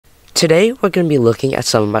Today, we're going to be looking at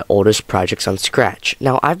some of my oldest projects on Scratch.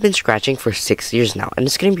 Now, I've been scratching for 6 years now, and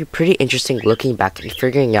it's going to be pretty interesting looking back and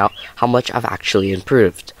figuring out how much I've actually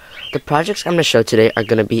improved. The projects I'm going to show today are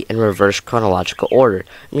going to be in reverse chronological order,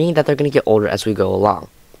 meaning that they're going to get older as we go along.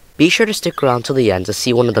 Be sure to stick around till the end to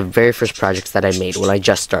see one of the very first projects that I made when I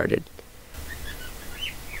just started.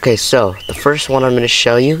 Okay, so the first one I'm going to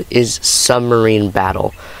show you is Submarine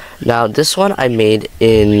Battle. Now, this one I made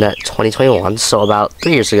in 2021, so about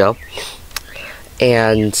 3 years ago,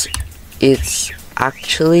 and it's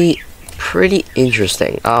actually pretty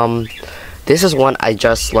interesting. This is one I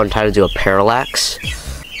just learned how to do a parallax,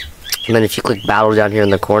 and then if you click battle down here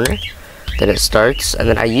in the corner, then it starts, and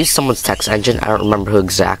then I used someone's text engine. I don't remember who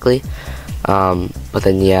exactly, but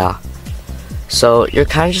then yeah. So you're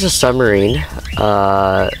kind of just a submarine.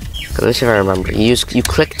 Let me see if I remember. You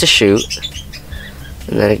click to shoot,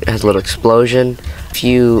 and then it has a little explosion. If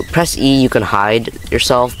you press E, you can hide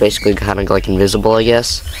yourself, basically kind of like invisible, I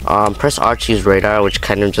guess. Press R to use radar, which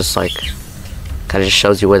kind of just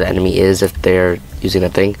shows you where the enemy is if they're using a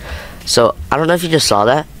thing. So I don't know if you just saw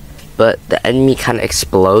that, but the enemy kind of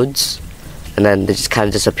explodes, and then they just kind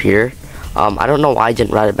of disappear. I don't know why I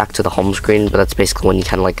didn't route it back to the home screen, but that's basically when you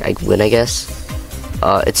kind of like win, I guess.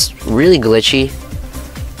 It's really glitchy.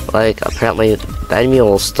 Like, apparently the enemy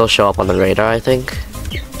will still show up on the radar, I think.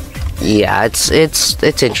 Yeah, it's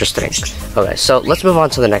interesting. Okay, so let's move on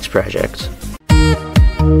to the next project.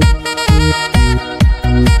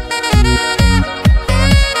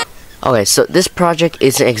 Okay, so this project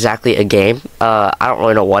isn't exactly a game. I don't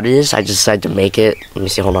really know what it is. I just decided to make it. Let me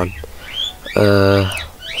see, hold on.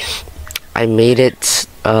 I made it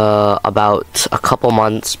about a couple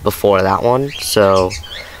months before that one, so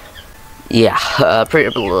yeah, a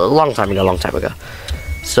long time ago.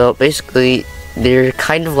 So basically, they're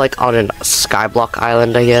kind of like on a skyblock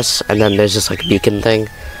island, I guess, and then there's this like beacon thing,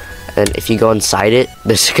 and if you go inside it,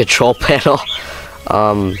 there's a control panel,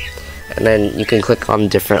 and then you can click on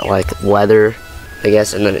different like weather, I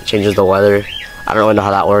guess, and then it changes the weather. I don't really know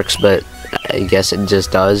how that works, but I guess it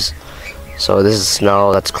just does. So this is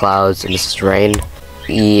snow, that's clouds, and this is rain.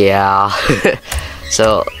 Yeah.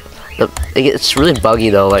 So it's really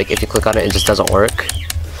buggy though. Like if you click on it, it just doesn't work.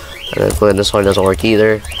 And then click on this one, it doesn't work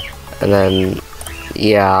either. And then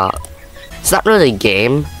yeah, it's not really a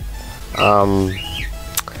game. Yeah,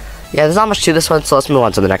 there's not much to this one. So let's move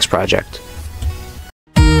on to the next project.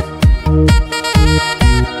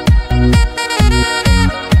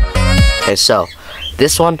 Okay, so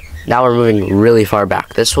this one. Now we're moving really far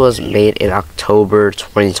back. This was made in October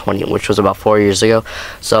 2020, which was about 4 years ago.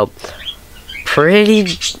 So pretty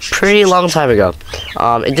long time ago.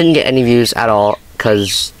 It didn't get any views at all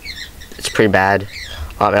because it's pretty bad.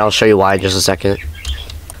 And I'll show you why in just a second.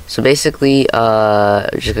 So basically, just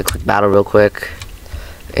gonna click battle real quick,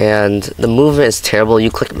 and the movement is terrible.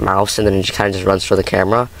 You click mouse and then it kind of just runs toward the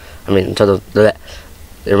camera. I mean, it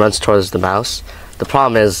runs towards the mouse. The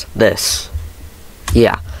problem is this.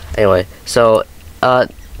 Yeah. Anyway, so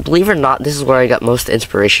believe it or not, this is where I got most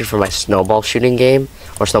inspiration for my snowball shooting game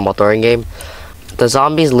or snowball throwing game. The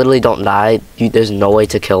zombies literally don't die. There's no way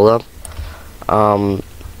to kill them. And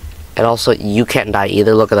also you can't die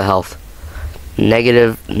either. Look at the health.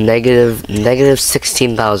 Negative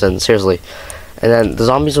 16,000. Seriously. And then the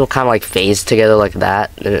zombies will kind of like phase together like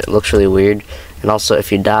that, and it looks really weird. And also,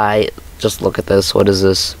 if you die, just look at this. What is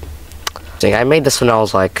this? I made this when I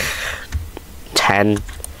was like 10.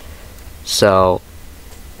 So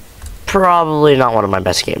probably not one of my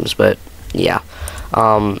best games, but yeah.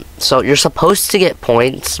 So you're supposed to get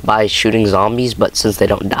points by shooting zombies, but since they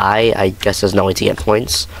don't die, I guess there's no way to get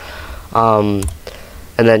points. And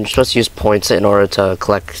then you're supposed to use points in order to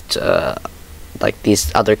collect like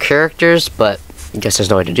these other characters, but I guess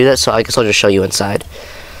there's no way to do that, so I guess I'll just show you inside.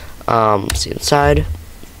 Let's see inside.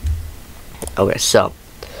 Okay, so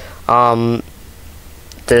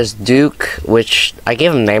there's Duke, which I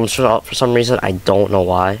gave him names for some reason. I don't know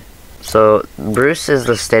why. So Bruce is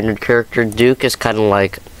the standard character. Duke is kind of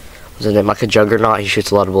like, what's his name? Like a juggernaut. He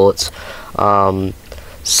shoots a lot of bullets.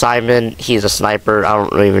 Simon, he's a sniper. I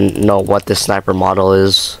don't even know what this sniper model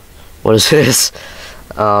is. What is this?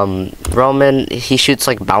 Roman, he shoots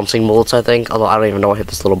like bouncing bullets, I think. Although I don't even know what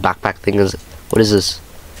this little backpack thing is. What is this?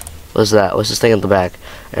 What is that? What's this thing in the back?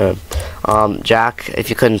 Anyway, Jack, if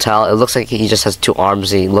you couldn't tell, it looks like he just has 2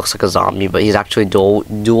 arms. He looks like a zombie, but he's actually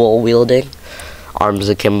dual wielding arms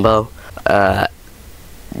akimbo.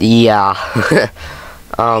 Yeah.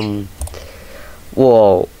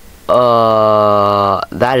 Whoa.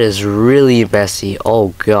 That is really messy.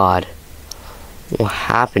 Oh god. What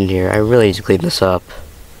happened here? I really need to clean this up.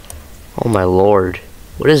 Oh my lord.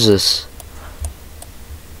 What is this?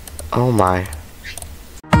 Oh my.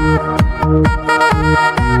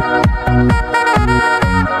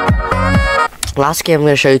 Last game I'm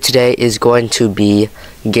going to show you today is going to be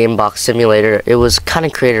Game Box Simulator. It was kind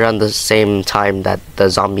of created around the same time that the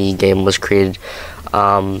zombie game was created.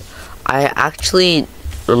 I actually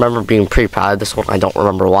remember being pretty proud of this one. I don't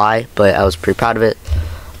remember why, but I was pretty proud of it.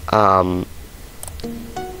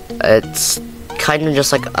 It's kind of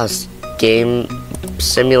just like a game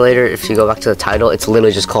simulator. If you go back to the title, it's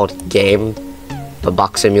literally just called Game, a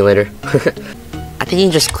box simulator. I think you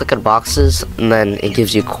can just click on boxes and then it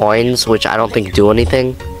gives you coins, which I don't think do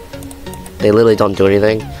anything. They literally don't do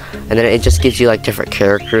anything. And then it just gives you like different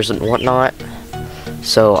characters and whatnot.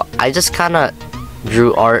 So I just kind of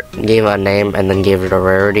drew art, gave it a name, and then gave it a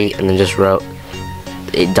rarity, and then just wrote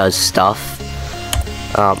it does stuff.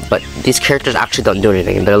 But these characters actually don't do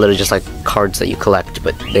anything. They're literally just like cards that you collect,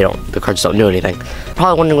 but the cards don't do anything.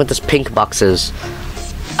 Probably wondering what this pink box is.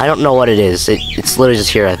 I don't know what it is. It's literally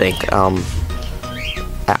just here, I think.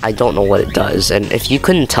 I don't know what it does. And if you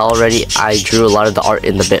couldn't tell already, I drew a lot of the art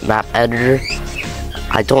in the bitmap editor.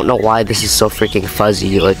 I don't know why this is so freaking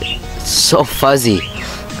fuzzy. Like, it's so fuzzy.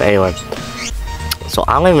 But anyway, so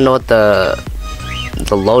I don't even know what the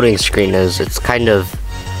loading screen is. It's kind of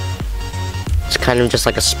just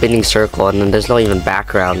like a spinning circle, and then there's no even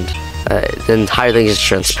background. The entire thing is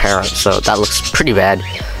transparent, so that looks pretty bad.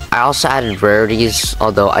 I also added rarities,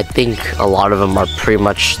 although I think a lot of them are pretty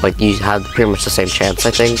much like you have pretty much the same chance,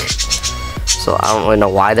 I think. So I don't really know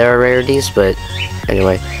why there are rarities, but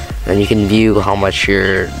anyway. And you can view how much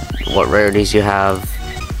what rarities you have.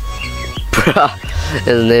 Bruh,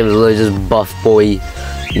 his name is literally just Buff Boy.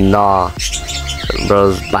 Nah,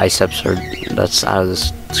 bro's biceps are, that's out of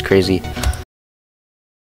this. It's crazy.